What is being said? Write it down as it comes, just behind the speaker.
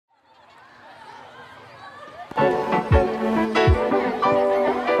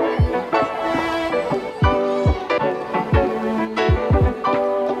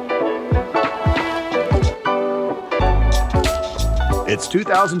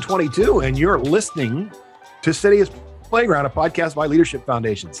2022, and you're listening to City is Playground, a podcast by Leadership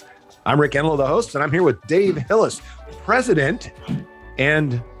Foundations. I'm Rick Enlow, the host, and I'm here with Dave Hillis, president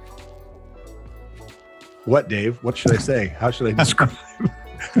and what, Dave? What should I say? How should I describe?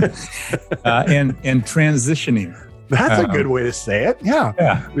 And transitioning. That's a good way to say it.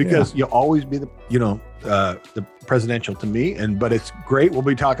 Yeah. Because you'll always be the presidential to me, but it's great. We'll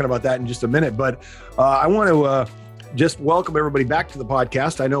be talking about that in just a minute. But I want to just welcome everybody back to the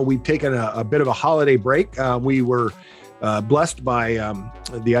podcast. I know we've taken a bit of a holiday break. We were blessed by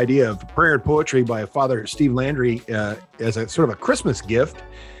the idea of prayer and poetry by Father Steve Landry as a sort of a Christmas gift.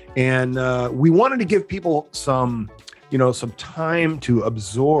 And we wanted to give people some time to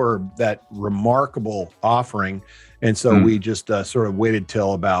absorb that remarkable offering. And so we just sort of waited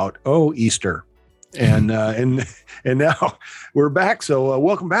till about, Easter. And now we're back. So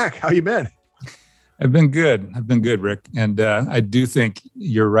welcome back. How you been? I've been good, Rick. And I do think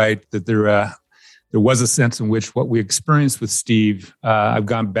you're right that there was a sense in which what we experienced with Steve, I've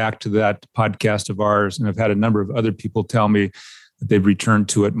gone back to that podcast of ours, and I've had a number of other people tell me that they've returned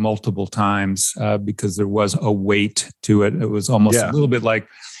to it multiple times because there was a weight to it. It was almost a little bit like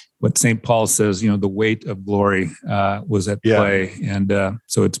what St. Paul says, the weight of glory was at play. And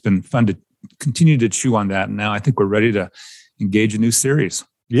so it's been fun to continue to chew on that. And now I think we're ready to engage a new series.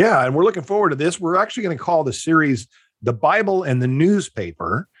 Yeah, and we're looking forward to this. We're actually going to call the series The Bible and the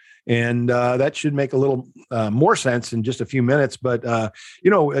Newspaper. And that should make a little more sense in just a few minutes. But,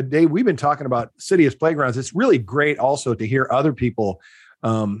 Dave, we've been talking about City as Playgrounds. It's really great also to hear other people,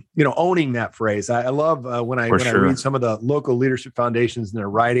 owning that phrase. I love when I read some of the local leadership foundations and their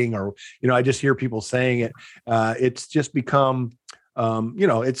writing, or, I just hear people saying it. It's just become,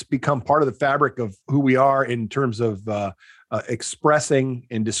 it's become part of the fabric of who we are in terms of expressing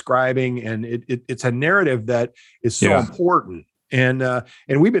and describing. And it's a narrative that is so important. And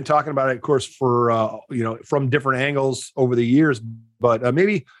we've been talking about it, of course, for, from different angles over the years, but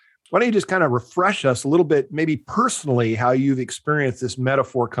maybe why don't you just kind of refresh us a little bit, maybe personally, how you've experienced this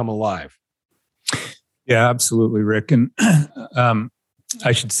metaphor come alive? Yeah, absolutely, Rick. And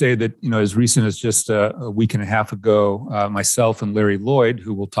I should say that, as recent as just a week and a half ago, myself and Larry Lloyd,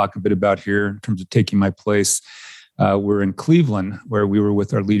 who we'll talk a bit about here in terms of taking my place, we're in Cleveland, where we were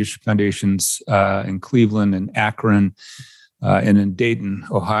with our leadership foundations in Cleveland and Akron, and in Dayton,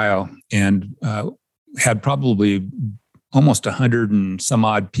 Ohio, and had probably almost 100 and some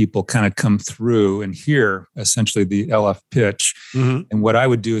odd people kind of come through and hear essentially the LF pitch. Mm-hmm. And what I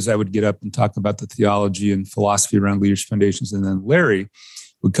would do is I would get up and talk about the theology and philosophy around leadership foundations. And then Larry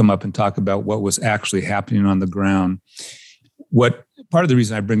would come up and talk about what was actually happening on the ground. Part of the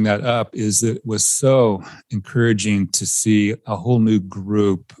reason I bring that up is that it was so encouraging to see a whole new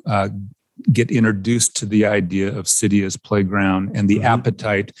group get introduced to the idea of City as Playground, and the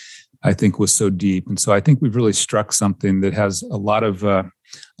appetite, I think, was so deep. And so I think we've really struck something that has a lot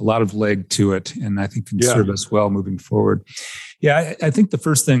of leg to it, and I think can serve us well moving forward. Yeah, I think the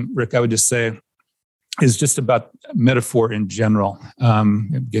first thing, Rick, I would just say is just about metaphor in general.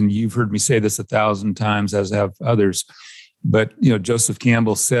 Again, you've heard me say this 1,000 times, as have others. But, Joseph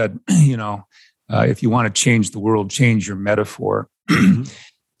Campbell said, if you want to change the world, change your metaphor.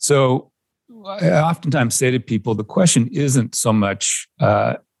 So I oftentimes say to people, the question isn't so much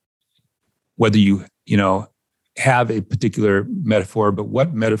whether you have a particular metaphor, but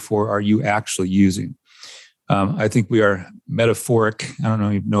what metaphor are you actually using? I think we are metaphoric. I don't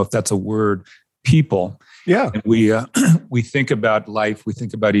even know if that's a word. People. Yeah. And we think about life. We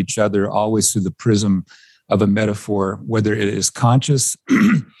think about each other always through the prism of a metaphor, whether it is conscious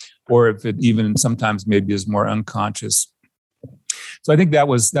or if it even sometimes maybe is more unconscious. So I think that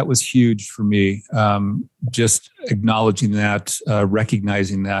was huge for me, just acknowledging that,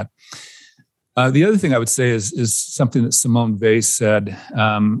 recognizing that. The other thing I would say is something that Simone Weil said,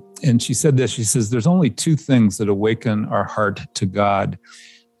 and she said this. She says, "There's only two things that awaken our heart to God.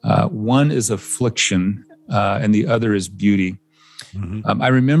 One is affliction, and the other is beauty." Mm-hmm. I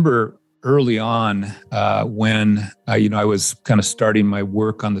remember early on when I was kind of starting my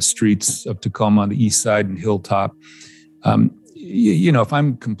work on the streets of Tacoma on the east side and Hilltop. If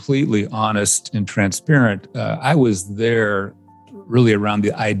I'm completely honest and transparent, I was there really around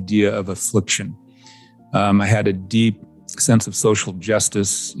the idea of affliction. I had a deep sense of social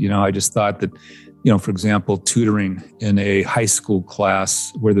justice. I just thought that, for example, tutoring in a high school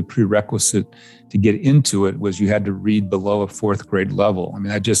class where the prerequisite to get into it was you had to read below a fourth grade level. I mean,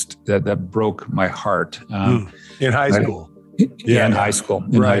 that broke my heart. In high school. In high school.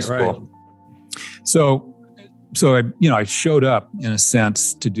 Right. So I showed up in a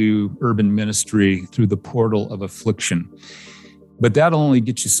sense to do urban ministry through the portal of affliction. But that'll only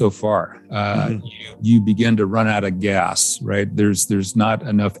get you so far. You begin to run out of gas, right? There's not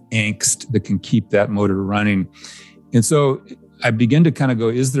enough angst that can keep that motor running. And so I begin to kind of go,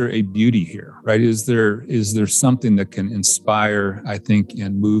 is there a beauty here, right? Is there something that can inspire, I think,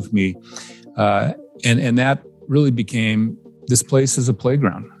 and move me? And that really became, this place is a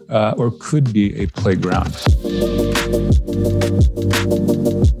playground, or could be a playground.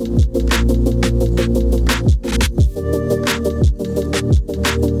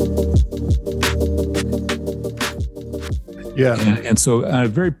 Yeah. And so on a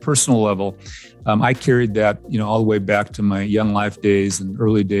very personal level, I carried that, all the way back to my Young Life days and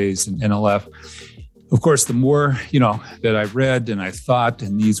early days in NLF. Of course, the more, that I read and I thought,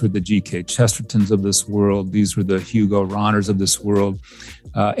 and these were the G.K. Chestertons of this world, these were the Hugo Rahners of this world,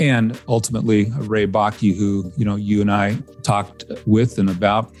 and ultimately Ray Bakke, who, you and I talked with and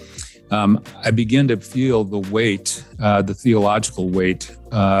about, I began to feel the weight, the theological weight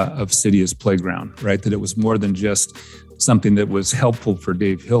of City as Playground, right? That it was more than just something that was helpful for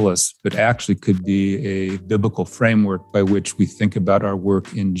Dave Hillis, but actually could be a biblical framework by which we think about our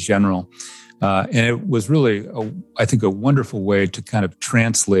work in general. And it was really, I think, a wonderful way to kind of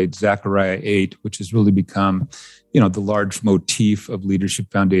translate Zechariah 8, which has really become, the large motif of Leadership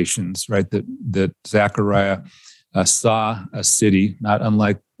Foundations, right? That Zechariah saw a city, not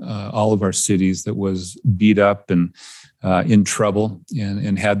unlike all of our cities, that was beat up and in trouble,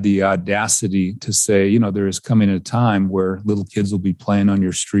 and had the audacity to say, there is coming a time where little kids will be playing on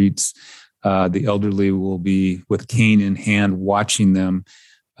your streets. The elderly will be with cane in hand watching them.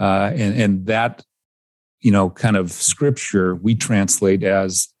 And that, kind of scripture we translate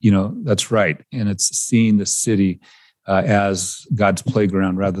as, that's right. And it's seeing the city as God's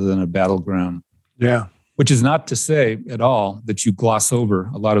playground rather than a battleground. Yeah. Which is not to say at all that you gloss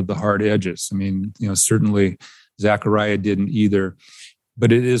over a lot of the hard edges. I mean, certainly Zechariah didn't either,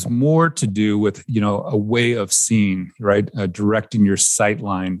 but it is more to do with, a way of seeing, right? Directing your sight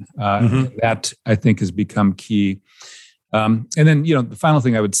line. That I think has become key. And then, the final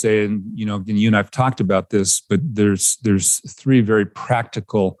thing I would say, and, again, you and I've talked about this, but there's three very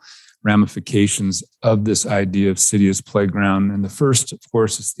practical ramifications of this idea of City as Playground. And the first, of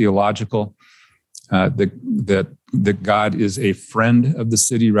course, is theological, that God is a friend of the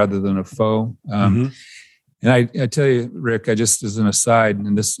city rather than a foe. And I tell you, Rick, I just, as an aside,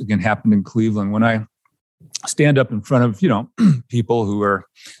 and this again happened in Cleveland, when I stand up in front of, people who are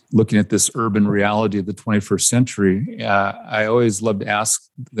looking at this urban reality of the 21st century, I always love to ask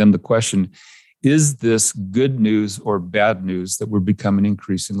them the question, is this good news or bad news that we're becoming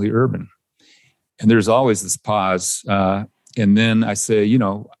increasingly urban? And there's always this pause. And then I say,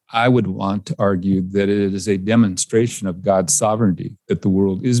 I would want to argue that it is a demonstration of God's sovereignty, that the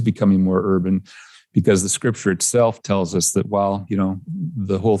world is becoming more urban, because the scripture itself tells us that while,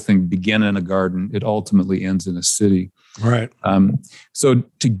 the whole thing began in a garden, it ultimately ends in a city. Right. So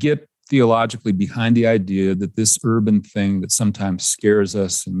to get theologically behind the idea that this urban thing that sometimes scares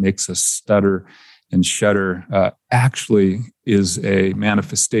us and makes us stutter and shudder actually is a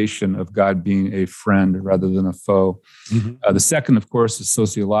manifestation of God being a friend rather than a foe. The second, of course, is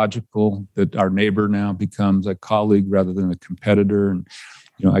sociological, that our neighbor now becomes a colleague rather than a competitor. And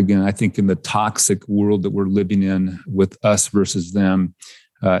again, I think in the toxic world that we're living in with us versus them,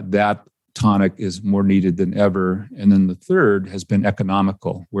 that tonic is more needed than ever. And then the third has been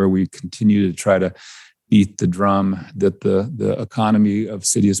economical, where we continue to try to beat the drum that the economy of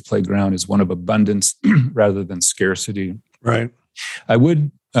City as Playground is one of abundance rather than scarcity. Right. I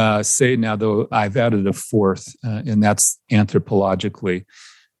would say now, though, I've added a fourth, and that's anthropologically,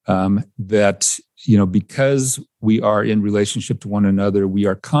 that because we are in relationship to one another, we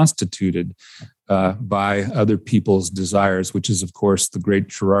are constituted by other people's desires, which is, of course, the great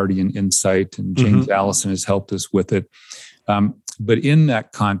Girardian insight, and James Allison has helped us with it. But in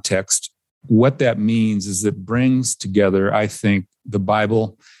that context, what that means is it brings together, I think, the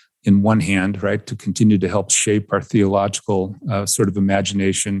Bible in one hand, right, to continue to help shape our theological sort of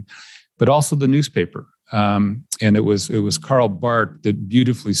imagination, but also the newspaper. And it was Karl Barth that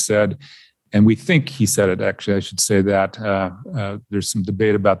beautifully said, and we think he said it, actually, I should say that. There's some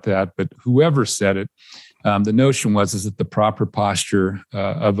debate about that, but whoever said it, the notion is that the proper posture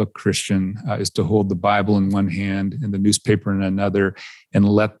of a Christian is to hold the Bible in one hand and the newspaper in another, and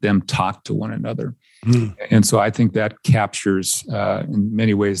let them talk to one another. And so I think that captures, in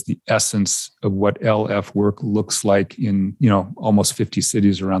many ways, the essence of what LF work looks like in almost 50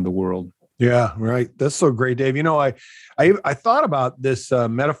 cities around the world. Yeah, right. That's so great, Dave. I thought about this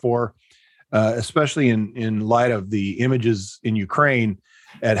metaphor, especially in light of the images in Ukraine.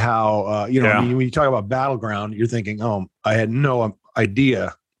 at how, I mean, when you talk about battleground, you're thinking, oh, I had no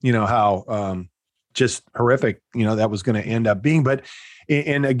idea, how just horrific, that was going to end up being. But,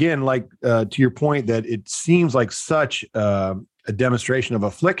 and again, like to your point that it seems like such a demonstration of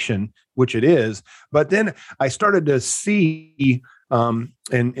affliction, which it is. But then I started to see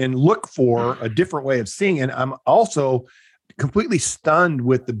and look for a different way of seeing. And I'm also completely stunned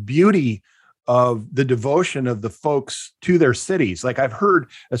with the beauty of the devotion of the folks to their cities. Like I've heard,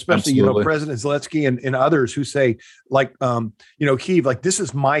 especially, Absolutely. President Zelensky and others who say like, Kyiv, like, this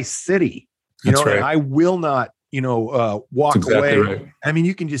is my city, That's right. and I will not, walk exactly away. Right. I mean,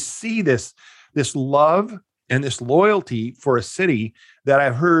 you can just see this love and this loyalty for a city that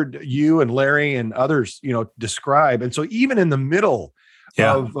I've heard you and Larry and others, describe. And so even in the middle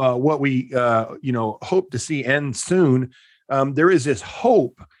of what we, hope to see end soon, there is this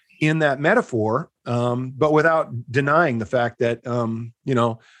hope in that metaphor, but without denying the fact that,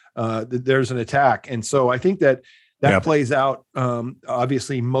 there's an attack. And so I think that plays out,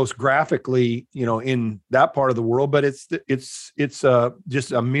 obviously most graphically, in that part of the world, but it's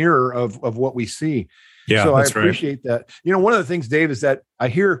just a mirror of what we see. Yeah, so I appreciate that. One of the things, Dave, is that I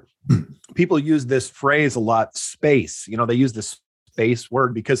hear people use this phrase a lot, space. They use this space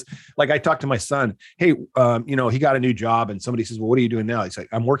word because, like, I talked to my son, hey, he got a new job, and somebody says, well, what are you doing now? He's like,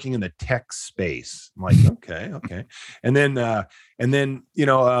 I'm working in the tech space. I'm like, okay. And then,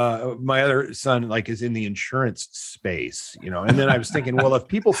 my other son, like, is in the insurance space, and then I was thinking, well, if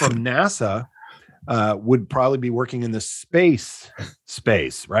people from NASA would probably be working in the space,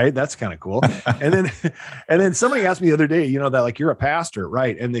 right? That's kind of cool. And then somebody asked me the other day, that, like, you're a pastor,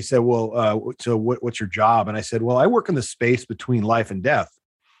 right? And they said, well, so what's your job? And I said, well, I work in the space between life and death.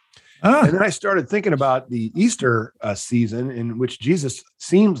 And then I started thinking about the Easter season, in which Jesus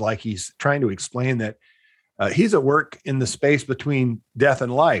seems like he's trying to explain that he's at work in the space between death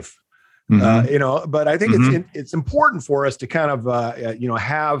and life. But I think it's important for us to kind of,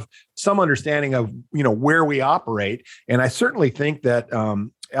 have some understanding of, where we operate. And I certainly think that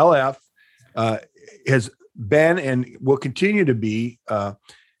LF has been and will continue to be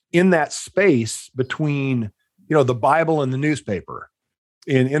in that space between, the Bible and the newspaper,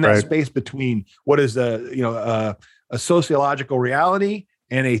 in that space between what is a sociological reality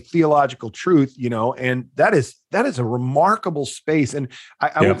and a theological truth, and that is a remarkable space. And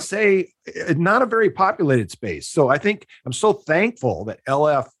I would say not a very populated space. So I think I'm so thankful that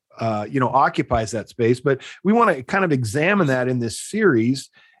LF, occupies that space, but we want to kind of examine that in this series.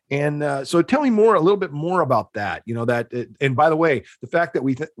 And so tell me a little bit more about that, and by the way, the fact that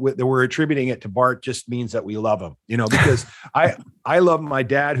we're attributing it to Bart just means that we love him, because I love my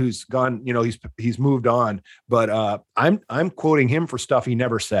dad who's gone, he's moved on, but I'm quoting him for stuff he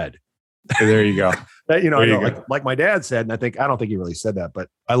never said. So there you go. Like my dad said, and I don't think he really said that, but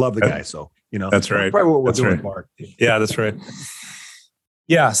I love the guy. So, that's right. Probably what we're doing, Bart. Yeah, that's right.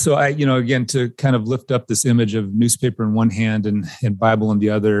 Yeah. So I, again, to kind of lift up this image of newspaper in one hand and Bible in the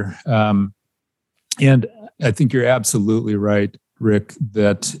other. And I think you're absolutely right, Rick,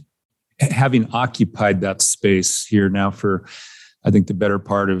 that having occupied that space here now for, I think, the better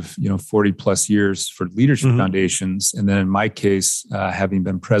part of, 40 plus years for Leadership Foundations. And then in my case, having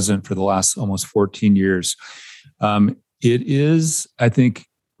been president for the last almost 14 years, it is, I think,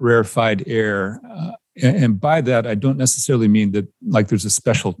 rarefied air. And by that, I don't necessarily mean that, like, there's a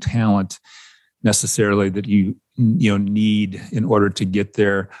special talent necessarily that you need in order to get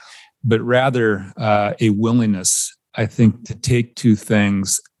there, but rather a willingness, I think, to take two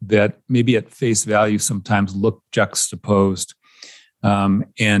things that maybe at face value sometimes look juxtaposed,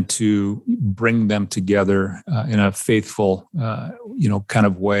 and to bring them together in a faithful, kind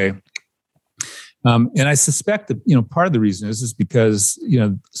of way. And I suspect that, part of the reason is because,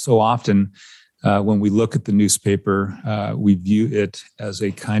 so often when we look at the newspaper, we view it as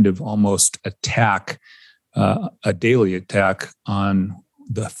a kind of almost attack, a daily attack on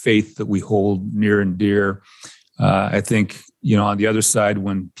the faith that we hold near and dear. I think, on the other side,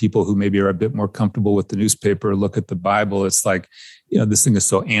 when people who maybe are a bit more comfortable with the newspaper look at the Bible, it's like, this thing is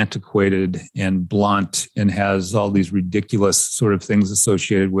so antiquated and blunt and has all these ridiculous sort of things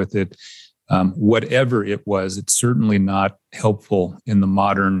associated with it. Whatever it was, it's certainly not helpful in the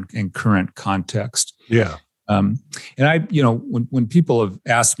modern and current context. Yeah. And I, when people have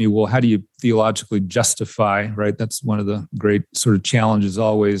asked me, well, how do you theologically justify, right? That's one of the great sort of challenges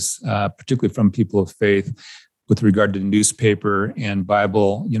always, particularly from people of faith with regard to newspaper and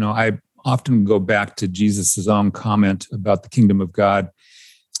Bible. I often go back to Jesus's own comment about the kingdom of God.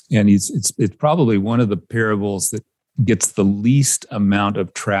 And it's probably one of the parables that gets the least amount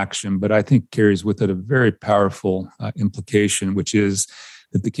of traction, but I think carries with it a very powerful implication, which is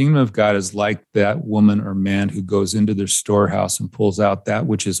that the kingdom of God is like that woman or man who goes into their storehouse and pulls out that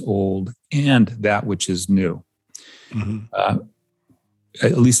which is old and that which is new.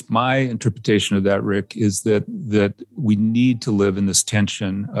 At least my interpretation of that, Rick, is that we need to live in this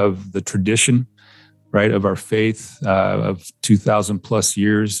tension of the tradition, right, of our faith of 2,000 plus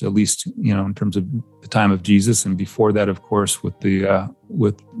years, at least, in terms of the time of Jesus, and before that, of course, with the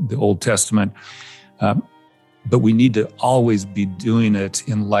Old Testament. But we need to always be doing it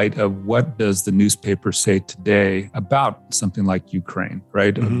in light of what does the newspaper say today about something like Ukraine,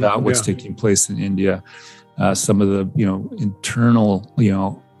 right? About what's taking place in India, some of the internal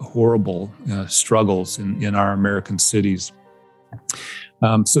horrible struggles in our American cities.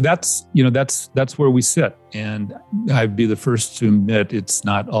 So that's where we sit, and I'd be the first to admit it's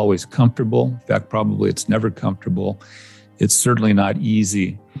not always comfortable. In fact, probably it's never comfortable. It's certainly not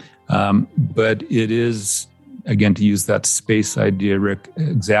easy, but it is. Again, to use that space idea, Rick,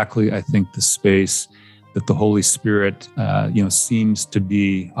 exactly, I think the space that the Holy Spirit, seems to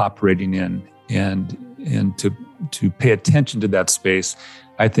be operating in, and to pay attention to that space,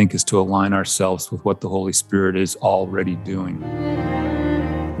 I think, is to align ourselves with what the Holy Spirit is already doing.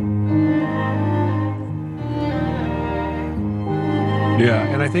 Yeah,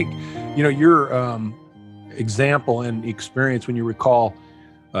 and I think, your example and experience when you recall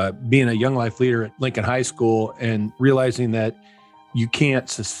being a Young Life leader at Lincoln High School and realizing that you can't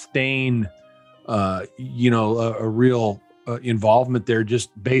sustain, a real involvement there just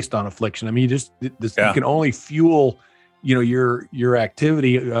based on affliction. I mean, you can only fuel, your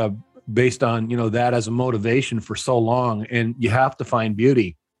activity based on, that as a motivation for so long, and you have to find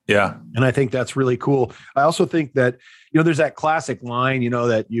beauty. Yeah. And I think that's really cool. I also think that, there's that classic line,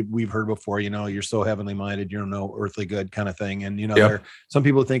 that we've heard before, you're so heavenly minded, you're no earthly good kind of thing. And, there some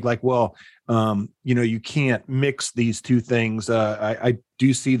people think like, well, you can't mix these two things. I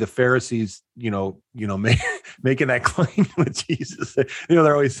do see the Pharisees, making that claim with Jesus.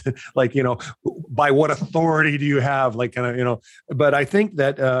 They're always like, by what authority do you have? Like, kind of, but I think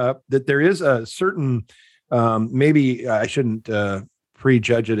that, that there is a certain, maybe I shouldn't,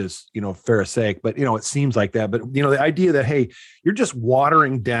 prejudge it as, Pharisaic, but, it seems like that. But, the idea that, hey, you're just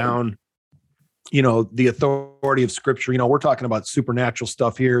watering down, the authority of Scripture. We're talking about supernatural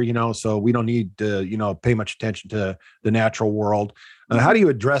stuff here, so we don't need to, pay much attention to the natural world. How do you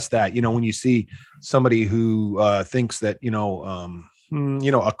address that, when you see somebody who thinks that,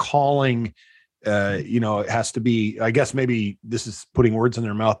 a calling, it has to be, I guess maybe this is putting words in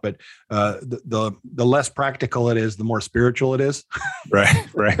their mouth, but the less practical it is, the more spiritual it is.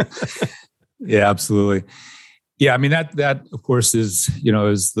 Right. Yeah, absolutely. Yeah. I mean, that of course is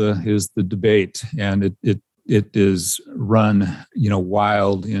the debate, and it is run,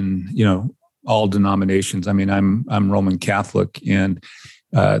 wild in, all denominations. I mean, I'm Roman Catholic, and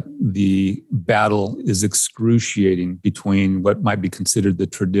the battle is excruciating between what might be considered the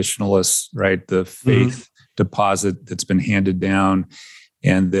traditionalists, right? The faith deposit that's been handed down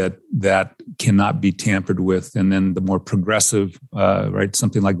and that cannot be tampered with. And then the more progressive, right?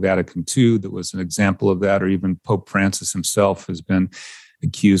 Something like Vatican II, that was an example of that, or even Pope Francis himself has been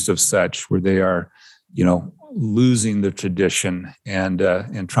accused of such, where they are, losing the tradition and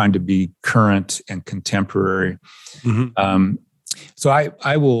trying to be current and contemporary. So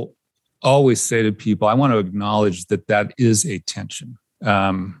I will always say to people, I want to acknowledge that is a tension,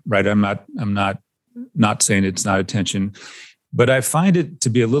 right? I'm not saying it's not a tension, but I find it to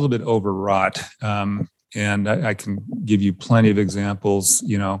be a little bit overwrought. And I can give you plenty of examples,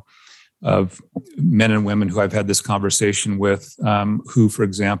 of men and women who I've had this conversation with, who, for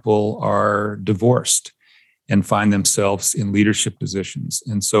example, are divorced and find themselves in leadership positions.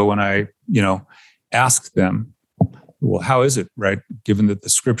 And so when I, ask them, well, how is it, right? Given that the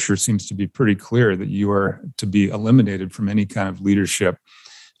Scripture seems to be pretty clear that you are to be eliminated from any kind of leadership.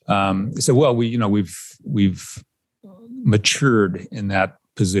 They said, well, we've matured in that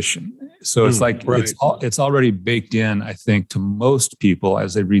position. So it's like, right. It's already baked in, I think, to most people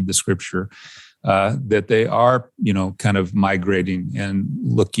as they read the Scripture, that they are, kind of migrating and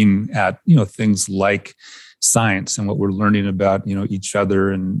looking at, things like science and what we're learning about, each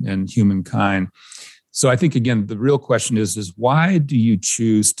other and humankind. So I think, again, the real question is why do you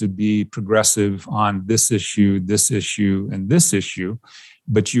choose to be progressive on this issue, and this issue,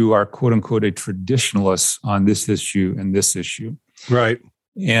 but you are, quote unquote, a traditionalist on this issue and this issue? Right.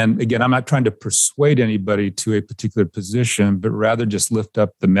 And again, I'm not trying to persuade anybody to a particular position, but rather just lift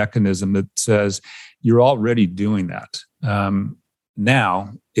up the mechanism that says you're already doing that.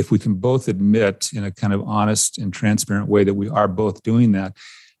 Now, if we can both admit in a kind of honest and transparent way that we are both doing that,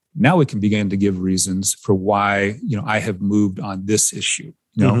 now we can begin to give reasons for why, I have moved on this issue.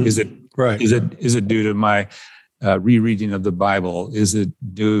 You know, Mhm. is it Right. is it due to my rereading of the Bible? Is it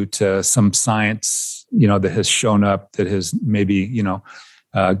due to some science, you know, that has shown up that has maybe, you know,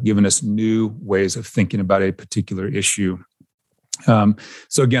 given us new ways of thinking about a particular issue?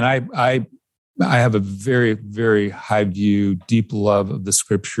 So again, I have a very, very high view, deep love of the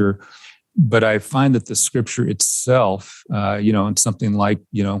Scripture, but I find that the Scripture itself, you know, and something like,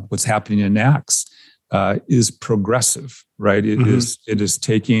 you know, what's happening in Acts, is progressive, right? It is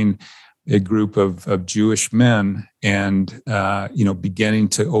taking a group of Jewish men and, you know, beginning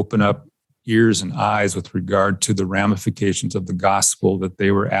to open up ears and eyes with regard to the ramifications of the gospel that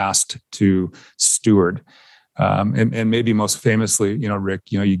they were asked to steward. And maybe most famously, you know,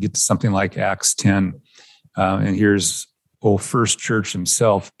 Rick, you know, you get to something like Acts 10, and here's old First Church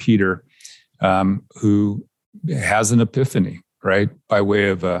himself, Peter, who has an epiphany, right, by way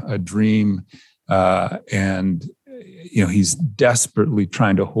of a dream, and you know, he's desperately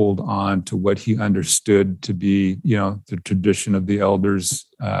trying to hold on to what he understood to be, you know, the tradition of the elders,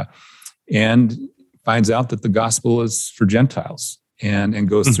 and finds out that the gospel is for Gentiles, and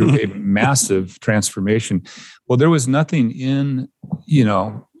goes through a massive transformation. Well, there was nothing in, you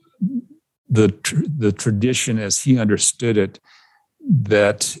know, the tradition as he understood it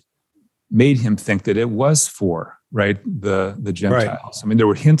that made him think that it was for, right, the Gentiles. Right. I mean, there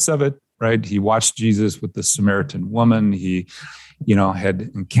were hints of it, right? He watched Jesus with the Samaritan woman. He, you know, had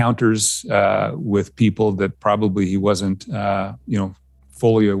encounters with people that probably he wasn't, you know,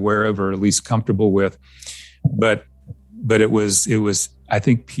 fully aware of, or at least comfortable with. But it was, I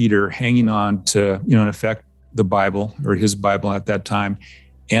think, Peter hanging on to, you know, in effect, the Bible, or his Bible at that time,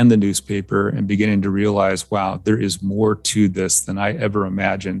 and the newspaper, and beginning to realize, wow, there is more to this than I ever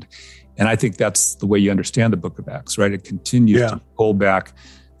imagined. And I think that's the way you understand the book of Acts, right? It continues to pull back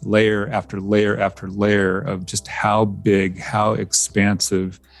layer after layer after layer of just how big, how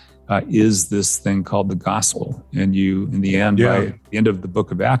expansive is this thing called the gospel. And you, in the end, by the end of the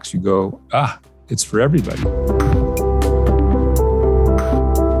book of Acts, you go, it's for everybody.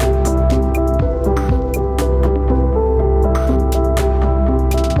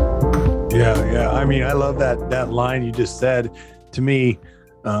 Yeah. I mean, I love that line you just said. To me,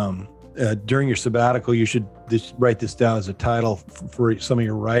 during your sabbatical, you should write this down as a title for some of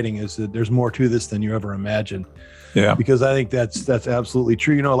your writing, is that there's more to this than you ever imagined. Yeah. Because I think that's absolutely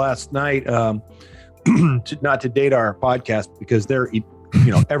true. You know, last night, not to date our podcast, because they're, you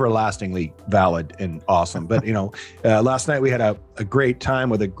know, everlastingly valid and awesome. But, you know, last night we had a great time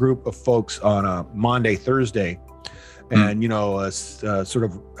with a group of folks on a Maundy, Thursday. And, you know, sort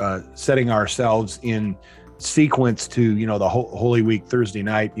of setting ourselves in sequence to, you know, the Holy Week Thursday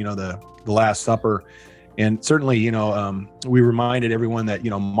night, you know, the Last Supper. And certainly, you know, we reminded everyone that, you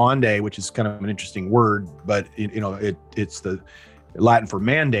know, Maundy, which is kind of an interesting word, but, you know, it's the Latin for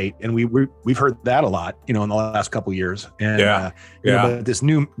mandate. And we've heard that a lot, you know, in the last couple of years. And, you know, but this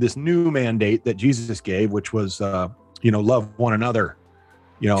new mandate that Jesus gave, which was, you know, love one another.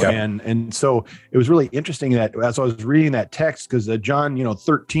 You know, and so it was really interesting that as I was reading that text, because John, you know,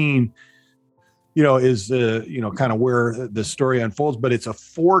 13, you know, is, you know, kind of where the story unfolds, but it's a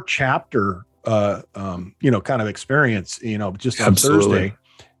 4-chapter, you know, kind of experience, you know, just on Thursday.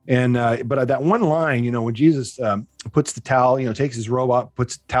 And, but that one line, you know, when Jesus puts the towel, you know, takes his robe off,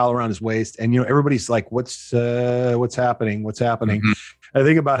 puts the towel around his waist, and, you know, everybody's like, what's happening? What's happening? Mm-hmm. I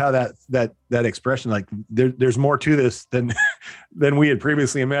think about how that expression, like there's more to this than we had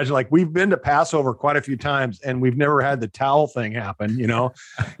previously imagined. Like, we've been to Passover quite a few times and we've never had the towel thing happen, you know?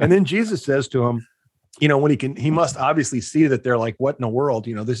 And then Jesus says to him, you know, when he must obviously see that they're like, what in the world?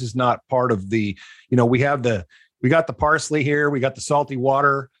 You know, this is not part of the, you know, we got the parsley here. We got the salty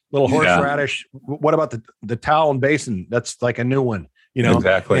water, little horseradish. What about the towel and basin? That's like a new one, you know?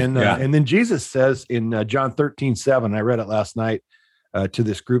 Exactly. And then Jesus says in John 13:7, I read it last night, to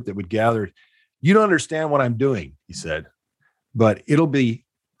this group that would gather, you don't understand what I'm doing, he said, but it'll be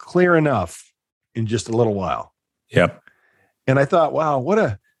clear enough in just a little while. Yep. And I thought, wow, what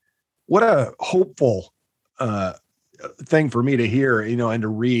a hopeful thing for me to hear, you know, and to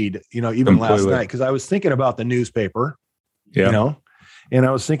read, you know, even last night, because I was thinking about the newspaper, you know, and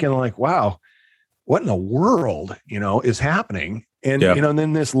I was thinking like, wow, what in the world, you know, is happening? And, you know, and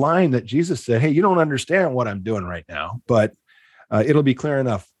then this line that Jesus said, hey, you don't understand what I'm doing right now, but it'll be clear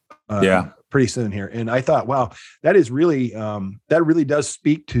enough pretty soon here. And I thought, wow, that is really, that really does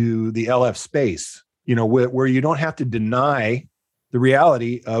speak to the LF space, you know, where you don't have to deny the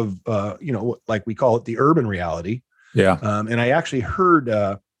reality of, you know, like we call it the urban reality. Yeah. And I actually heard,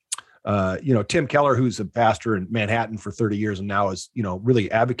 you know, Tim Keller, who's a pastor in Manhattan for 30 years and now is, you know,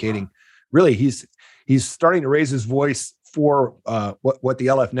 really advocating, really, he's starting to raise his voice for what the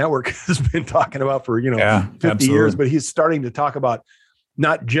LF Network has been talking about for 50 absolutely. years, but he's starting to talk about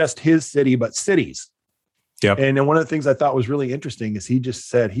not just his city, but cities. Yep. And then one of the things I thought was really interesting is he just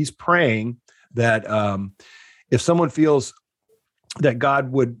said he's praying that if someone feels that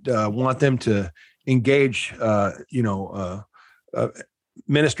God would want them to engage,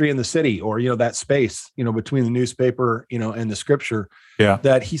 ministry in the city, or that space, between the newspaper, and the scripture. Yeah.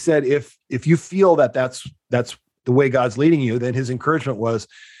 That he said, if you feel that that's the way God's leading you, then his encouragement was,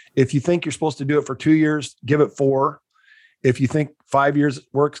 if you think you're supposed to do it for 2 years, give it 4. If you think 5 years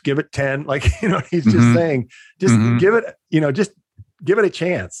works, give it 10. Like, he's just saying, just give it, just give it a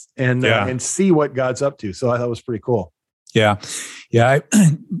chance and see what God's up to. So I thought it was pretty cool. Yeah.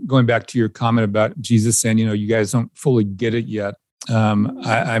 Going back to your comment about Jesus saying, you guys don't fully get it yet.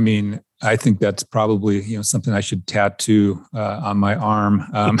 I think that's probably, something I should tattoo on my arm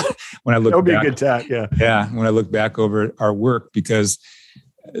when I look back. That would be a good tat, yeah. Yeah, when I look back over our work, because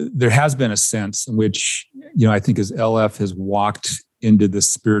there has been a sense in which, I think as LF has walked into the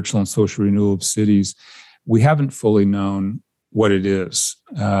spiritual and social renewal of cities, we haven't fully known what it is.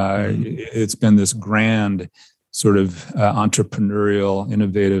 It's been this grand sort of entrepreneurial,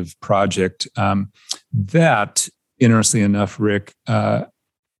 innovative project that, interestingly enough, Rick,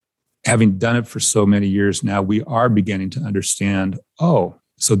 having done it for so many years now, we are beginning to understand,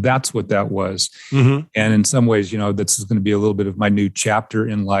 so that's what that was. And in some ways, this is going to be a little bit of my new chapter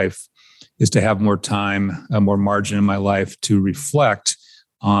in life, is to have more time, more margin in my life to reflect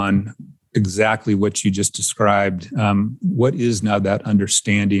on exactly what you just described. What is now that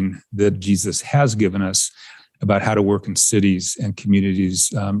understanding that Jesus has given us about how to work in cities and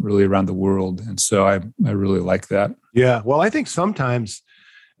communities really around the world. And so I really like that. Yeah. Well, I think sometimes,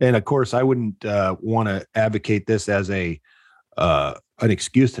 and of course, I wouldn't want to advocate this as an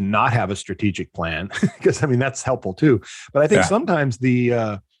excuse to not have a strategic plan, because that's helpful too. But I think sometimes we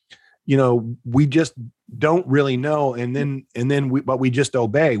just don't really know, and then we just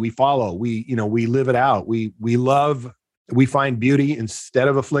obey, we follow, we live it out, we love. We find beauty instead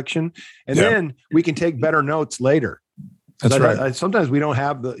of affliction, and then we can take better notes later. That's right. Sometimes we don't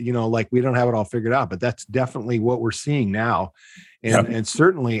have we don't have it all figured out, but that's definitely what we're seeing now. And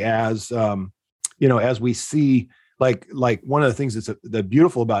certainly as we see, like one of the things that's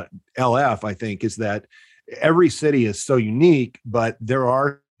beautiful about LF, I think, is that every city is so unique, but there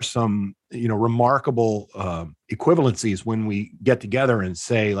are some, remarkable equivalencies when we get together and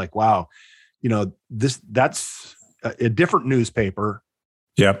say, like, wow, that's a different newspaper,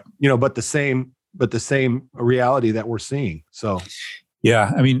 but the same reality that we're seeing. So,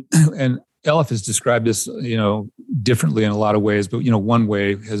 and LF has described this, differently in a lot of ways, but, one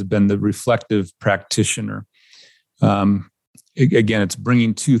way has been the reflective practitioner. Again, it's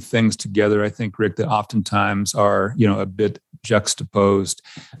bringing two things together, I think, Rick, that oftentimes are, a bit juxtaposed.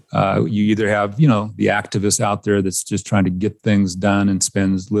 You either have, the activist out there that's just trying to get things done and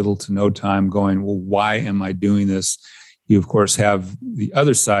spends little to no time going, well, why am I doing this? You, of course, have the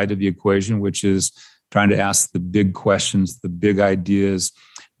other side of the equation, which is trying to ask the big questions, the big ideas,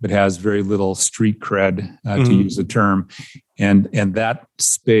 but has very little street cred, to use the term. And that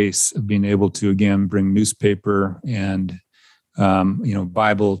space of being able to, again, bring newspaper and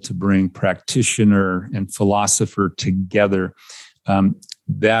Bible, to bring practitioner and philosopher together.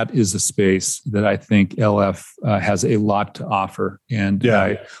 That is a space that I think LF has a lot to offer. And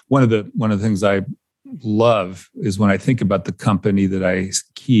one of the things I love is when I think about the company that I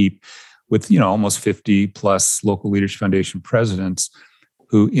keep with, almost 50 plus local leadership foundation presidents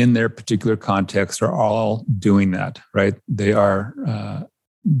who in their particular context are all doing that, right? They are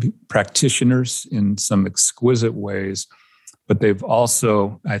practitioners in some exquisite ways, but they've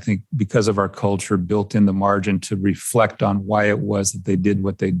also, I think, because of our culture, built in the margin to reflect on why it was that they did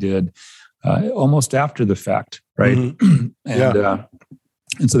what they did almost after the fact, right?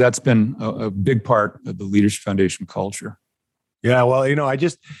 And so that's been a big part of the Leadership Foundation culture. Yeah, well, I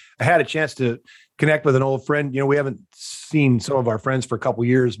had a chance to connect with an old friend. We haven't seen some of our friends for a couple of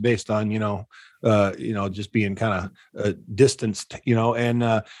years based on, just being kind of distanced,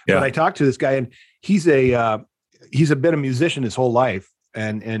 but I talked to this guy, and he's been a musician his whole life,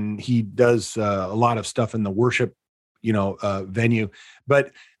 and he does a lot of stuff in the worship, venue.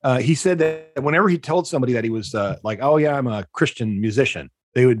 But he said that whenever he told somebody that he was like, oh yeah, I'm a Christian musician,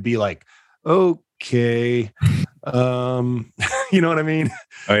 they would be like, okay. You know what I mean?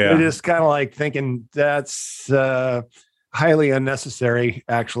 Oh yeah. They're just kind of like thinking that's highly unnecessary,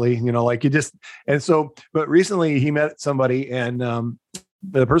 actually, but recently he met somebody, and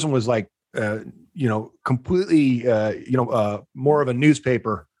the person was like, completely, more of a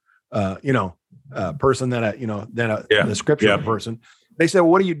newspaper, person than a Yeah. the scriptural person. They said,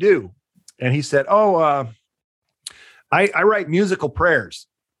 well, "What do you do?" And he said, "Oh, I write musical prayers."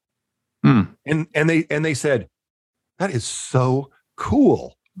 And they said, "That is so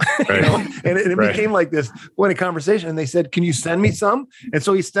cool." Right. And it became like this point of conversation. And they said, "Can you send me some?" And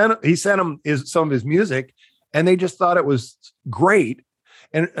so he sent them some of his music, and they just thought it was great.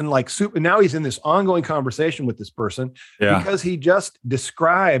 And like super. Now he's in this ongoing conversation with this person because he just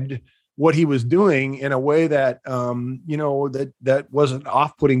described what he was doing in a way that that wasn't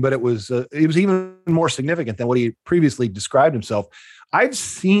off-putting, but it was even more significant than what he previously described himself. I've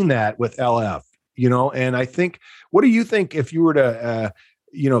seen that with LF, and I think, what do you think if you were to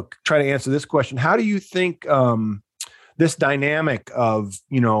try to answer this question? How do you think this dynamic of,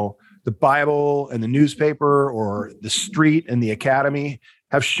 the Bible and the newspaper, or the street and the academy,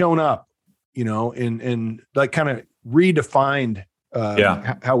 have shown up, in like kind of redefined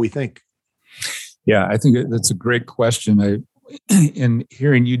how we think? Yeah, I think that's a great question. In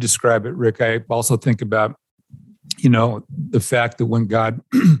hearing you describe it, Rick, I also think about, the fact that when God,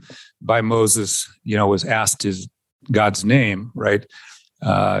 by Moses, was asked God's name, right?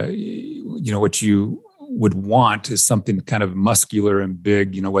 What you would want is something kind of muscular and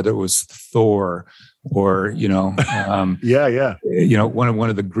big, whether it was Thor or, one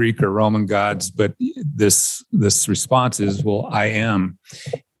of the Greek or Roman gods. But this response is, well, I am.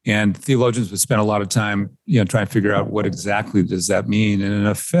 And theologians would spend a lot of time, trying to figure out what exactly does that mean. And in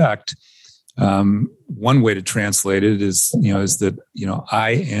effect, one way to translate it is that, I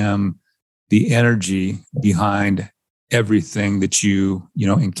am the energy behind everything that you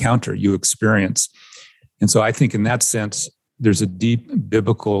encounter, you experience. And so I think in that sense, there's a deep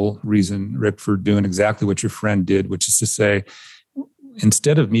biblical reason, Rick, for doing exactly what your friend did, which is to say,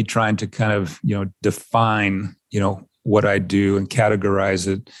 instead of me trying to kind of, define, what I do and categorize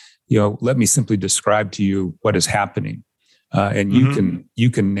it, let me simply describe to you what is happening. And you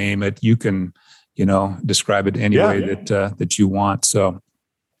can name it, you can, describe it any way that you want. So,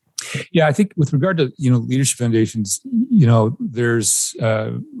 yeah, I think with regard to, leadership foundations, there's,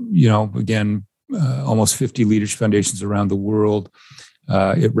 again, almost 50 leadership foundations around the world.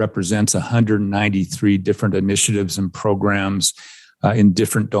 It represents 193 different initiatives and programs in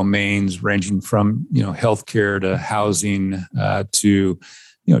different domains, ranging from, healthcare to housing to,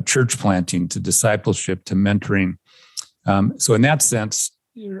 church planting to discipleship to mentoring. So in that sense,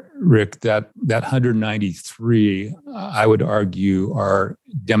 Rick, that 193, I would argue, are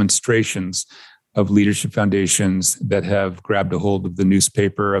demonstrations of leadership foundations that have grabbed a hold of the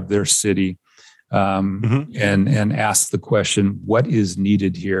newspaper of their city, and asked the question, what is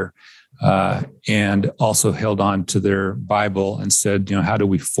needed here? And also held on to their Bible and said, how do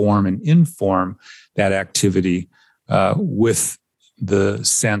we form and inform that activity with the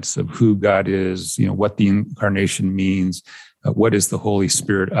sense of who God is, what the incarnation means, what is the Holy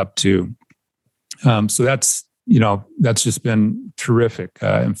Spirit up to? So that's just been terrific.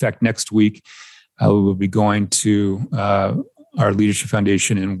 In fact, next week, we will be going to our Leadership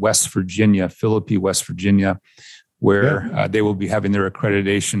Foundation in West Virginia, Philippi, West Virginia, where they will be having their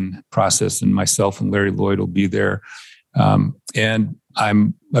accreditation process, and myself and Larry Lloyd will be there. And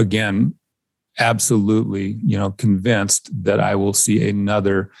I'm, again, absolutely, convinced that I will see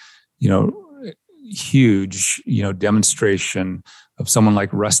another, huge, demonstration of someone like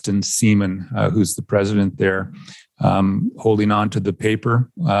Rustin Seaman, who's the president there, holding on to the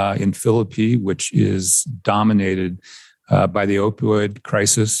paper in Philippi, which is dominated by the opioid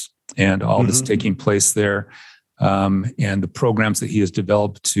crisis and all that's taking place there, and the programs that he has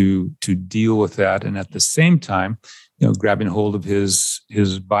developed to deal with that, and at the same time, grabbing hold of his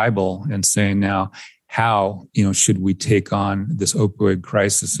Bible and saying, now, how should we take on this opioid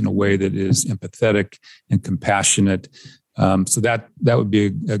crisis in a way that is empathetic and compassionate? So that would be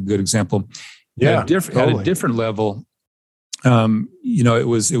a good example. Yeah, at a different level, it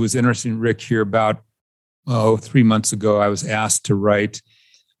was interesting, Rick. Here about 3 months ago, I was asked to write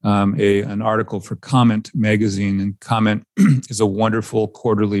an article for Comment magazine, and Comment is a wonderful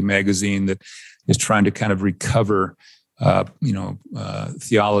quarterly magazine that is trying to kind of recover,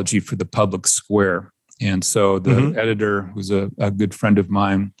 theology for the public square. And so the editor, who's a good friend of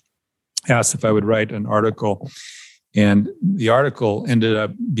mine, asked if I would write an article. And the article ended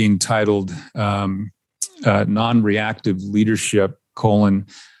up being titled Non-Reactive Leadership,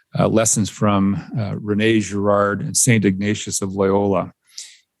 Lessons from Rene Girard and St. Ignatius of Loyola.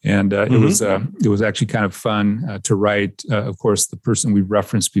 And it was actually kind of fun to write. Of course, the person we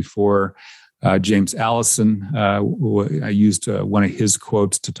referenced before, James Allison, I used one of his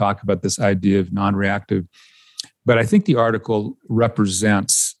quotes to talk about this idea of non-reactive. But I think the article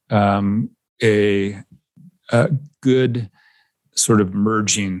represents a good sort of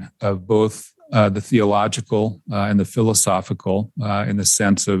merging of both the theological and the philosophical, in the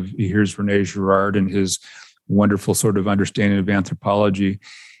sense of, here's Rene Girard and his wonderful sort of understanding of anthropology,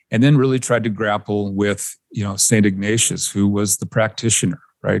 and then really tried to grapple with, St. Ignatius, who was the practitioner,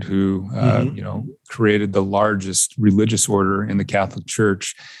 right? Who, created the largest religious order in the Catholic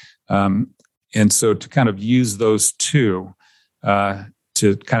Church. And so to kind of use those two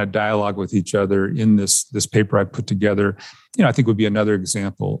to kind of dialogue with each other in this paper I put together, I think would be another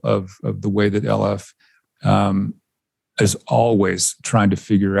example of the way that LF is always trying to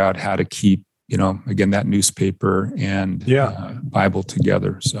figure out how to keep, again, that newspaper and Bible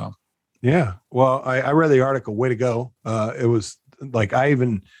together. So, yeah. Well, I read the article. Way to go. It was like,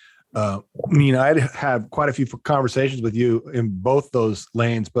 I'd have quite a few conversations with you in both those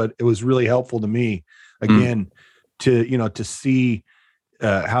lanes, but it was really helpful to me, again, to see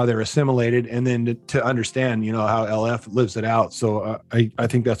how they're assimilated, and then to understand, how LF lives it out. So I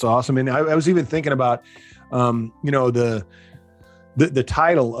think that's awesome. And I was even thinking about, the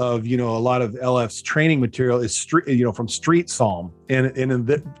title of, a lot of LF's training material is street, from Street Psalm,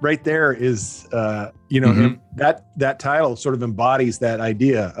 and right there is, that title sort of embodies that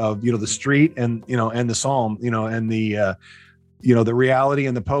idea of, the street and, and the Psalm, and the reality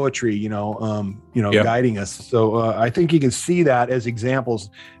and the poetry, guiding us. So I think you can see that as examples,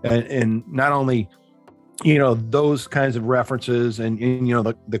 and not only, those kinds of references and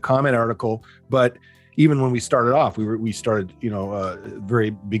the comment article, but even when we started off, we started,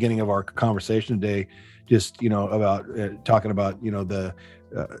 very beginning of our conversation today, just, about talking about, the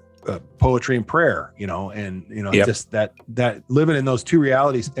poetry and prayer, and, just that living in those two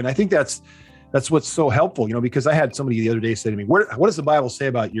realities. And I think that's what's so helpful, because I had somebody the other day say to me, what does the Bible say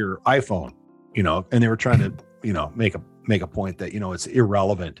about your iPhone? And they were trying to, make a point that, it's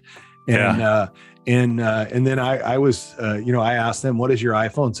irrelevant. And, and then I was, I asked them, what does your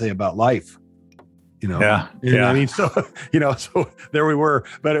iPhone say about life? I mean, so, so there we were,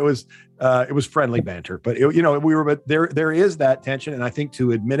 but it was friendly banter, but but there is that tension. And I think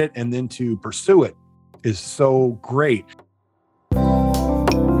to admit it and then to pursue it is so great.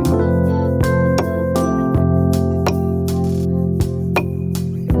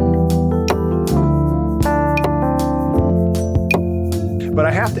 But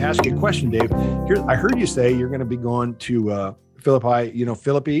I have to ask you a question, Dave. I heard you say you're going to be going to Philippi,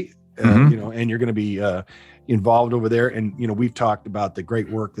 and you're going to be involved over there. And, we've talked about the great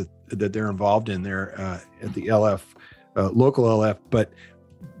work that they're involved in there at the LF, local LF. But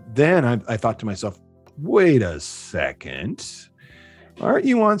then I thought to myself, wait a second. Aren't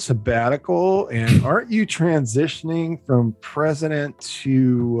you on sabbatical, and aren't you transitioning from president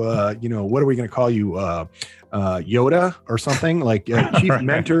to, what are we going to call you? Yoda or something, like chief right.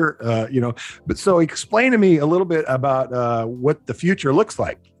 mentor, but so explain to me a little bit about what the future looks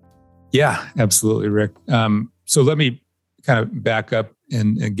like. Yeah, absolutely, Rick. So let me kind of back up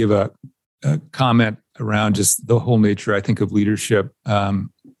and give a comment around just the whole nature, I think, of leadership. When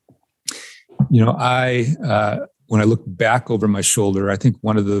I look back over my shoulder, I think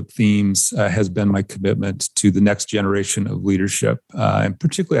one of the themes has been my commitment to the next generation of leadership, and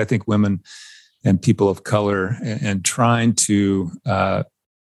particularly, I think, women and people of color, and trying to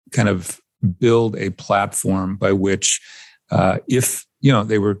kind of build a platform by which, if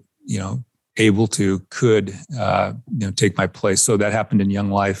they were able to, could take my place. So that happened in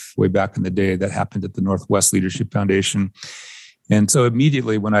Young Life way back in the day. That happened at the Northwest Leadership Foundation. And so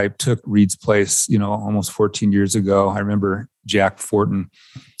immediately when I took Reed's place, almost 14 years ago, I remember Jack Fortin,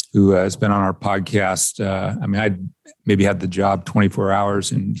 who has been on our podcast. I maybe had the job 24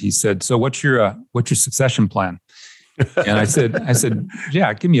 hours, and he said, "So what's your succession plan?" And I said,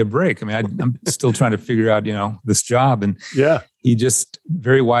 "Jack, give me a break. I'm still trying to figure out, this job." And he just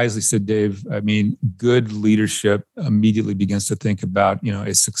very wisely said, "Dave, good leadership immediately begins to think about,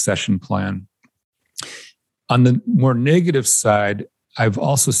 a succession plan." On the more negative side, I've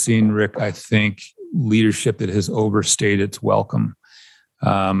also seen, Rick, I think, leadership that has overstayed its welcome.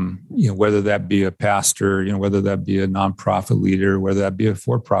 Whether that be a pastor, whether that be a nonprofit leader, whether that be a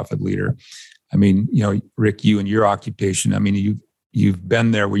for-profit leader. Rick, you and your occupation, you've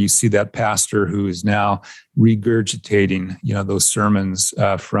been there where you see that pastor who is now regurgitating, those sermons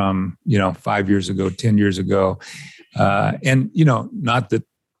from, 5 years ago, 10 years ago. And, not that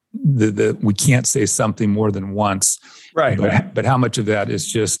we can't say something more than once, right? But how much of that is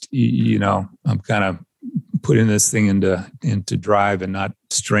just, I'm kind of putting this thing into drive and not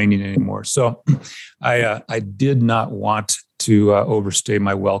straining anymore. So I did not want to overstay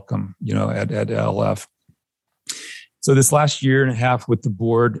my welcome, at LF. So this last year and a half with the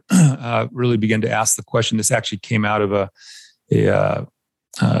board really began to ask the question. This actually came out of a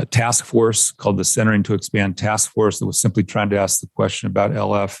task force called the Centering to Expand Task Force that was simply trying to ask the question about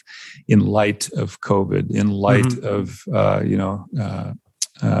LF in light of COVID, in light of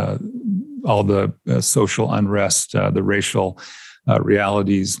all the social unrest, the racial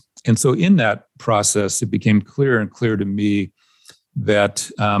realities. And so in that process, it became clearer and clearer to me that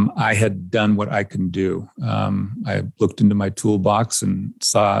I had done what I can do. I looked into my toolbox and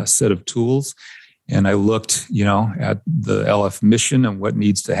saw a set of tools. And I looked, at the LF mission and what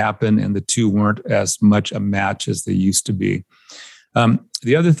needs to happen, and the two weren't as much a match as they used to be.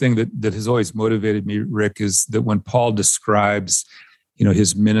 The other thing that has always motivated me, Rick, is that when Paul describes,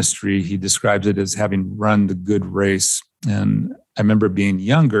 his ministry, he describes it as having run the good race. And I remember being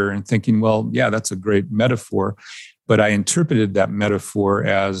younger and thinking, well, yeah, that's a great metaphor. But I interpreted that metaphor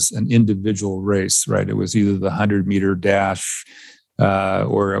as an individual race, right? It was either the 100-meter dash,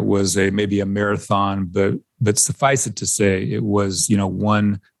 or it was maybe a marathon, but suffice it to say, it was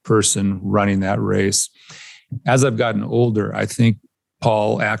one person running that race. As I've gotten older, I think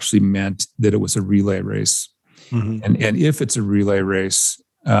Paul actually meant that it was a relay race, and if it's a relay race,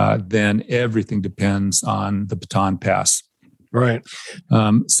 then everything depends on the baton pass. Right.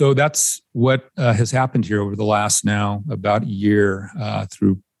 So that's what has happened here over the last now about a year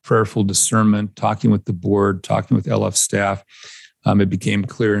through prayerful discernment, talking with the board, talking with LF staff. It became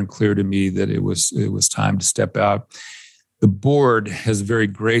clearer and clearer to me that it was time to step out. The board has very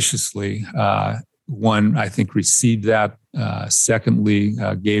graciously, one, I think, received that. Secondly,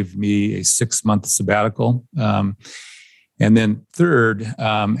 gave me a 6-month sabbatical. And then third,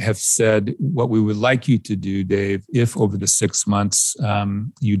 have said what we would like you to do, Dave, if over the 6 months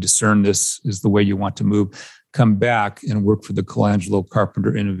you discern this is the way you want to move, come back and work for the Colangelo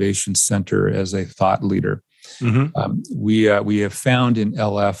Carpenter Innovation Center as a thought leader. We have found in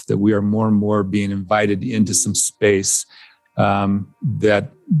LF that we are more and more being invited into some space that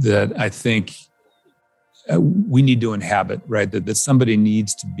I think we need to inhabit, right? That somebody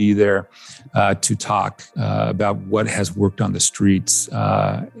needs to be there to talk about what has worked on the streets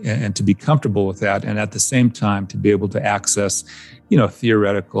and to be comfortable with that, and at the same time to be able to access,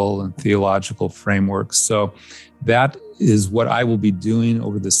 theoretical and theological frameworks. So that is what I will be doing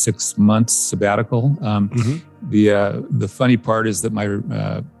over the 6 months sabbatical. The funny part is that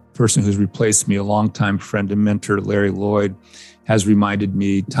my person who's replaced me, a longtime friend and mentor, Larry Lloyd, has reminded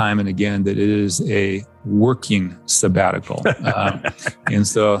me time and again that it is a working sabbatical, and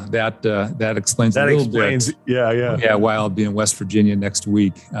so that explains a little bit. Yeah, why I'll be in West Virginia next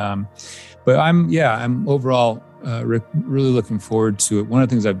week. But I'm overall, Rick, really looking forward to it. One of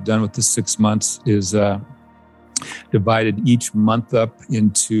the things I've done with the 6 months is divided each month up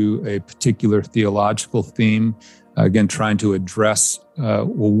into a particular theological theme. Again, trying to address,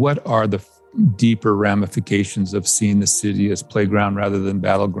 what are the deeper ramifications of seeing the city as playground rather than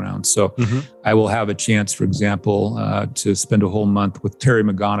battleground. So I will have a chance, for example, to spend a whole month with Terry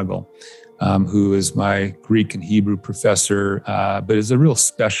McGonigal, who is my Greek and Hebrew professor, but is a real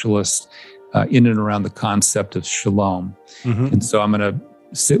specialist in and around the concept of shalom. And so I'm going to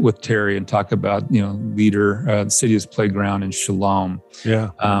sit with Terry and talk about, leader, the city as playground and shalom.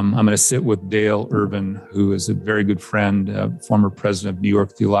 I'm going to sit with Dale Irvin, who is a very good friend, former president of New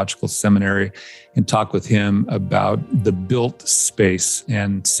York Theological Seminary, and talk with him about the built space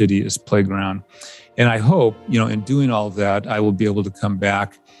and city as playground. And I hope, in doing all of that, I will be able to come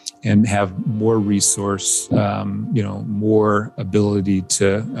back and have more resource, more ability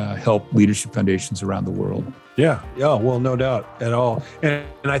to help leadership foundations around the world. Yeah. Well, no doubt at all. And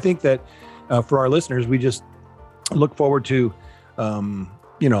I think that for our listeners, we just look forward to,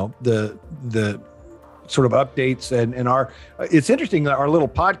 the sort of updates and our. It's interesting that our little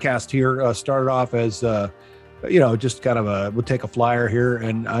podcast here started off as, just kind of we'll take a flyer here,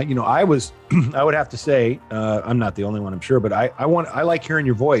 and I would have to say, I'm not the only one, I'm sure, but I like hearing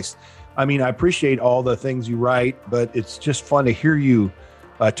your voice. I mean, I appreciate all the things you write, but it's just fun to hear you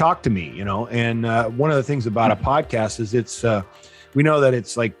talk to me, and one of the things about a podcast is it's, we know that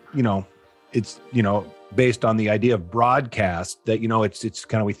it's like, it's, based on the idea of broadcast that, it's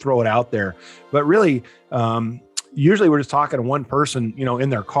kind of, we throw it out there, but really, usually we're just talking to one person, in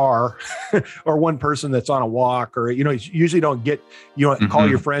their car or one person that's on a walk, or, you usually don't get, call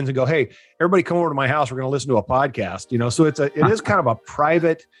your friends and go, hey, everybody come over to my house. We're going to listen to a podcast, so it is kind of a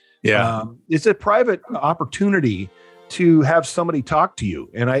private, it's a private opportunity to have somebody talk to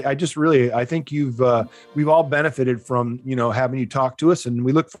you. And I think we've all benefited from, having you talk to us, and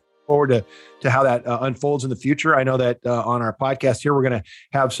we look forward to how that unfolds in the future. I know that on our podcast here, we're going to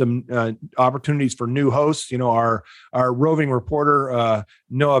have some opportunities for new hosts. Our roving reporter,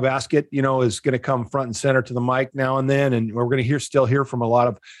 Noah Basket, is going to come front and center to the mic now and then. And we're going to still hear from a lot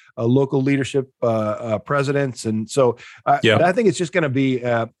of local leadership presidents. And so I think it's just going to be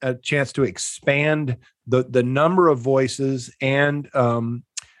a chance to expand the number of voices and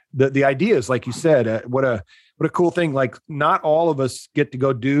the ideas, like you said. What a cool thing. Like, not all of us get to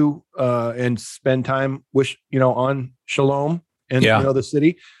go do and spend time on Shalom and the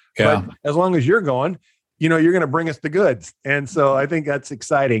city. But as long as you're going, you're going to bring us the goods. And so I think that's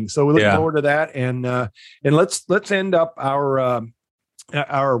exciting. So we look forward to that. And let's end up our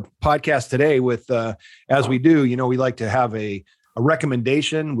podcast today with, as we do, we like to have a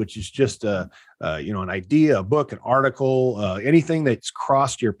recommendation, which is just an idea, a book, an article, anything that's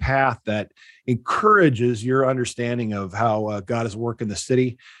crossed your path that encourages your understanding of how God is working the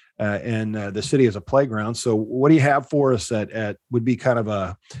city and the city as a playground. So what do you have for us that would be kind of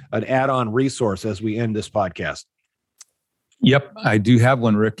an add-on resource as we end this podcast? Yep, I do have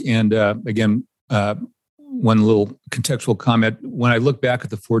one, Rick. And again, one little contextual comment. When I look back at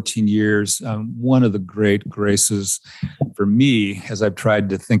the 14 years, one of the great graces for me, as I've tried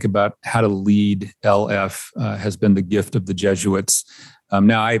to think about how to lead LF, has been the gift of the Jesuits.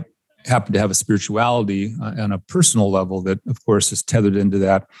 Now, I happen to have a spirituality on a personal level that, of course, is tethered into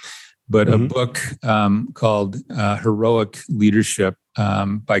that. But a book called Heroic Leadership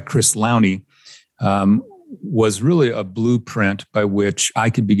by Chris Lowney was really a blueprint by which I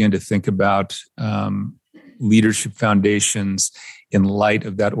could begin to think about leadership foundations in light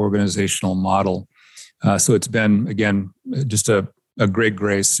of that organizational model. So it's been, again, just a great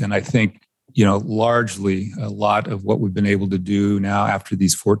grace. And I think, largely a lot of what we've been able to do now after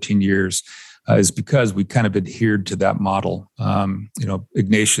these 14 years is because we kind of adhered to that model.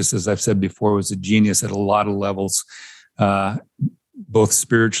 Ignatius, as I've said before, was a genius at a lot of levels, both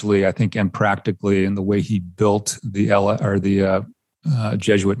spiritually, I think, and practically, and the way he built the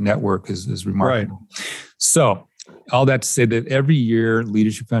Jesuit network is remarkable. Right. So all that to say that every year,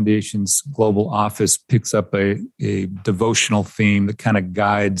 Leadership Foundation's global office picks up a devotional theme that kind of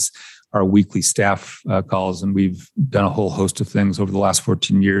guides our weekly staff calls. And we've done a whole host of things over the last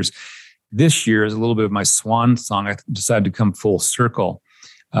 14 years. This year is a little bit of my swan song. I decided to come full circle.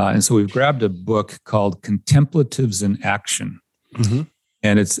 And so we've grabbed a book called Contemplatives in Action. Mm-hmm.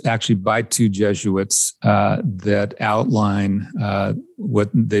 And it's actually by two Jesuits that outline what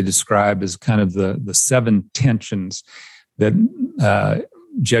they describe as kind of the seven tensions that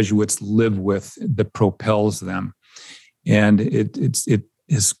Jesuits live with that propels them. And it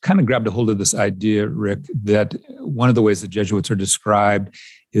has kind of grabbed a hold of this idea, Rick, that one of the ways that Jesuits are described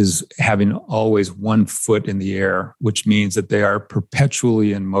is having always one foot in the air, which means that they are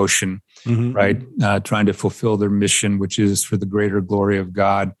perpetually in motion, right? Trying to fulfill their mission, which is for the greater glory of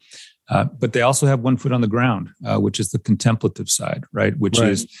God. But they also have one foot on the ground, which is the contemplative side, right? Which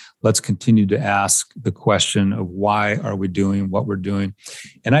is, let's continue to ask the question of why are we doing what we're doing?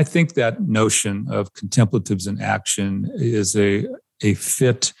 And I think that notion of contemplatives in action is a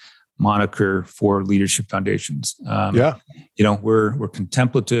fit moniker for leadership foundations. We're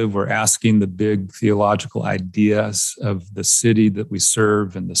contemplative. We're asking the big theological ideas of the city that we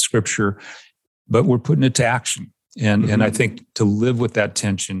serve and the scripture, but we're putting it to action. And I think to live with that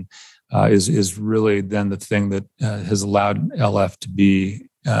tension is really then the thing that has allowed LF to be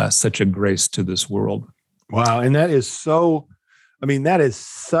such a grace to this world. Wow. And that is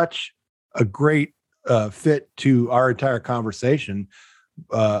such a great fit to our entire conversation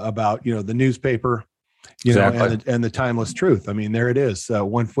about, the newspaper, and the timeless truth. I mean, there it is.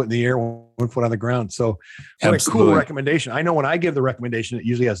 1 foot in the air, 1 foot on the ground. So what Absolutely. A cool recommendation. I know when I give the recommendation, it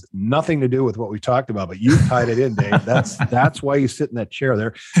usually has nothing to do with what we talked about, but you tied it in, Dave. That's why you sit in that chair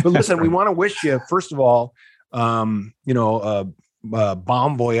there. But listen, we want to wish you, first of all, bon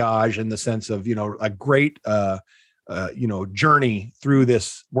voyage in the sense of, a great, journey through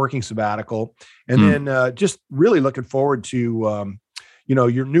this working sabbatical. And then just really looking forward to,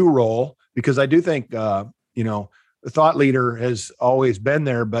 your new role, because I do think, the thought leader has always been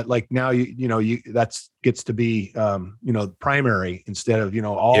there, but like now, that's gets to be, primary instead of,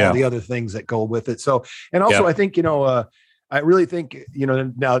 all the other things that go with it. So, and also I think, I really think,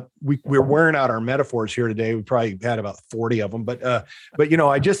 now we're wearing out our metaphors here today. We probably had about 40 of them, but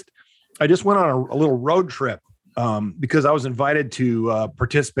I just went on a little road trip because I was invited to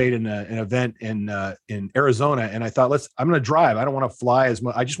participate in an event in Arizona, and I thought, I'm going to drive. I don't want to fly as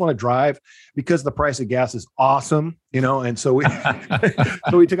much. I just want to drive because the price of gas is awesome, and so we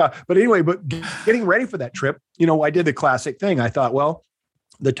so we took off. But anyway, getting ready for that trip, I did the classic thing. I thought, well,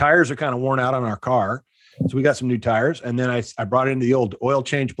 the tires are kind of worn out on our car. So we got some new tires, and then I brought it into the old oil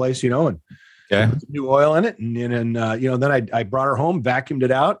change place, and put some new oil in it. And then I brought her home, vacuumed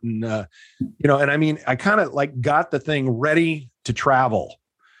it out. And, and I mean, I kind of like got the thing ready to travel.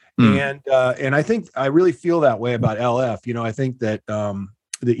 And I think I really feel that way about LF. I think that,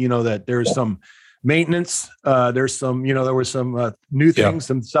 that there's some maintenance. There's some, there was some new things,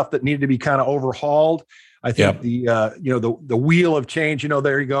 some stuff that needed to be kind of overhauled. I think the wheel of change,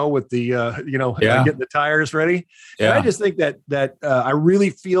 there you go with the, getting the tires ready. Yeah. And I just think that I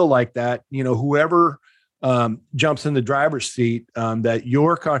really feel like that, whoever jumps in the driver's seat, that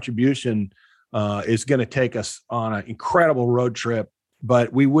your contribution is going to take us on an incredible road trip.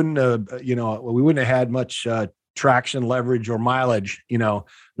 But we wouldn't have had much traction, leverage, or mileage, no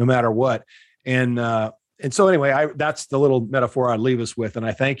matter what. And so anyway, that's the little metaphor I'd leave us with. And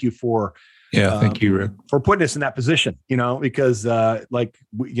I thank you for, thank you, Rick, for putting us in that position, because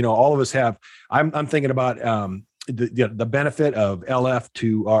all of us have, I'm thinking about the benefit of LF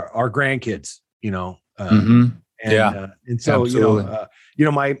to our grandkids, and so, absolutely.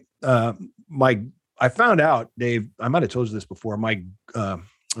 I found out, Dave, I might've told you this before. My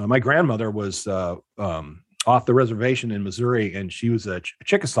grandmother was off the reservation in Missouri, and she was a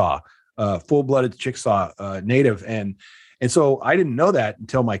Chickasaw, full-blooded Chickasaw native. And so I didn't know that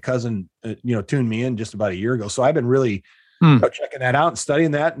until my cousin, tuned me in just about a year ago. So I've been really checking that out and studying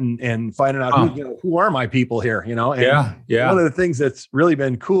that and finding out who are my people here, And one of the things that's really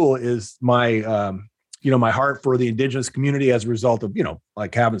been cool is my, my heart for the indigenous community as a result of,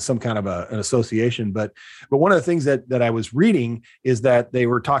 like having some kind of an association. But one of the things that I was reading is that they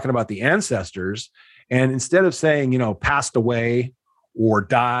were talking about the ancestors, and instead of saying, passed away or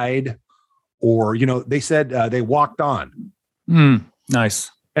died, or, they said they walked on.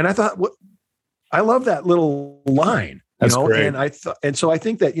 Nice. And I thought, I love that little line, That's great. And so I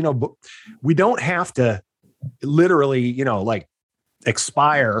think that, we don't have to literally, like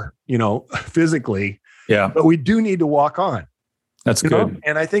expire, physically. Yeah. But we do need to walk on. That's good.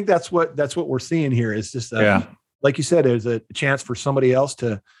 And I think that's what we're seeing here is just, like you said, there's a chance for somebody else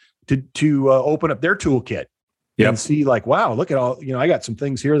to open up their toolkit and see like, wow, look at all, I got some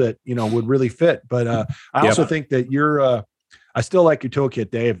things here that, would really fit. But I also think that I still like your toolkit,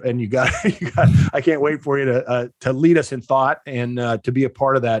 Dave, and you got, I can't wait for you to lead us in thought and to be a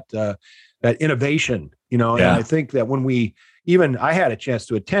part of that innovation, and I think that when I had a chance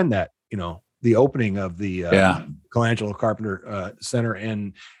to attend that, the opening of the Colangelo Carpenter Center.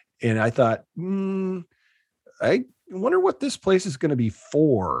 And I thought, I wonder what this place is going to be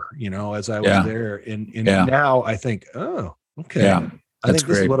for, as I was there. And now I think, oh, okay. Yeah, I think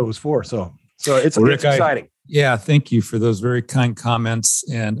this is what it was for. So it's exciting. Thank you for those very kind comments.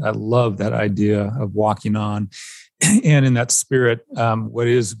 And I love that idea of walking on. And in that spirit, what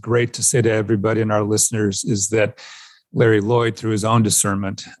is great to say to everybody and our listeners is that Larry Lloyd, through his own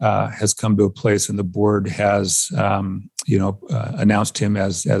discernment, has come to a place, and the board has, announced him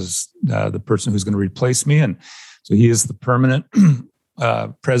as the person who's going to replace me, and so he is the permanent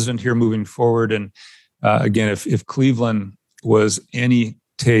president here moving forward. And again, if Cleveland was any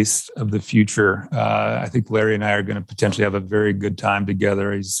taste of the future, I think Larry and I are going to potentially have a very good time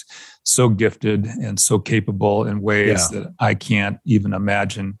together. He's so gifted and so capable in ways that I can't even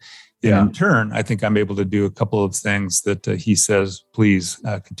imagine. And in turn, I think I'm able to do a couple of things that he says, please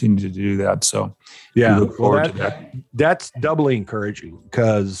continue to do that. So we look forward to that. That's doubly encouraging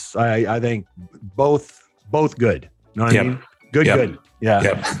because I think both good. You know what I mean? Good.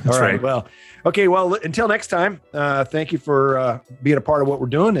 Yeah. All right. Well, okay. Well, until next time, thank you for being a part of what we're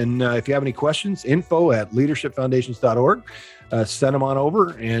doing. And if you have any questions, info@leadershipfoundations.org. Send them on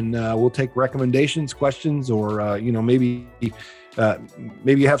over and we'll take recommendations, questions, or, maybe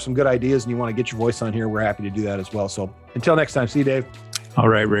you have some good ideas and you want to get your voice on here. We're happy to do that as well. So until next time, see you, Dave. All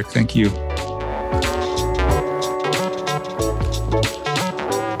right, Rick. Thank you.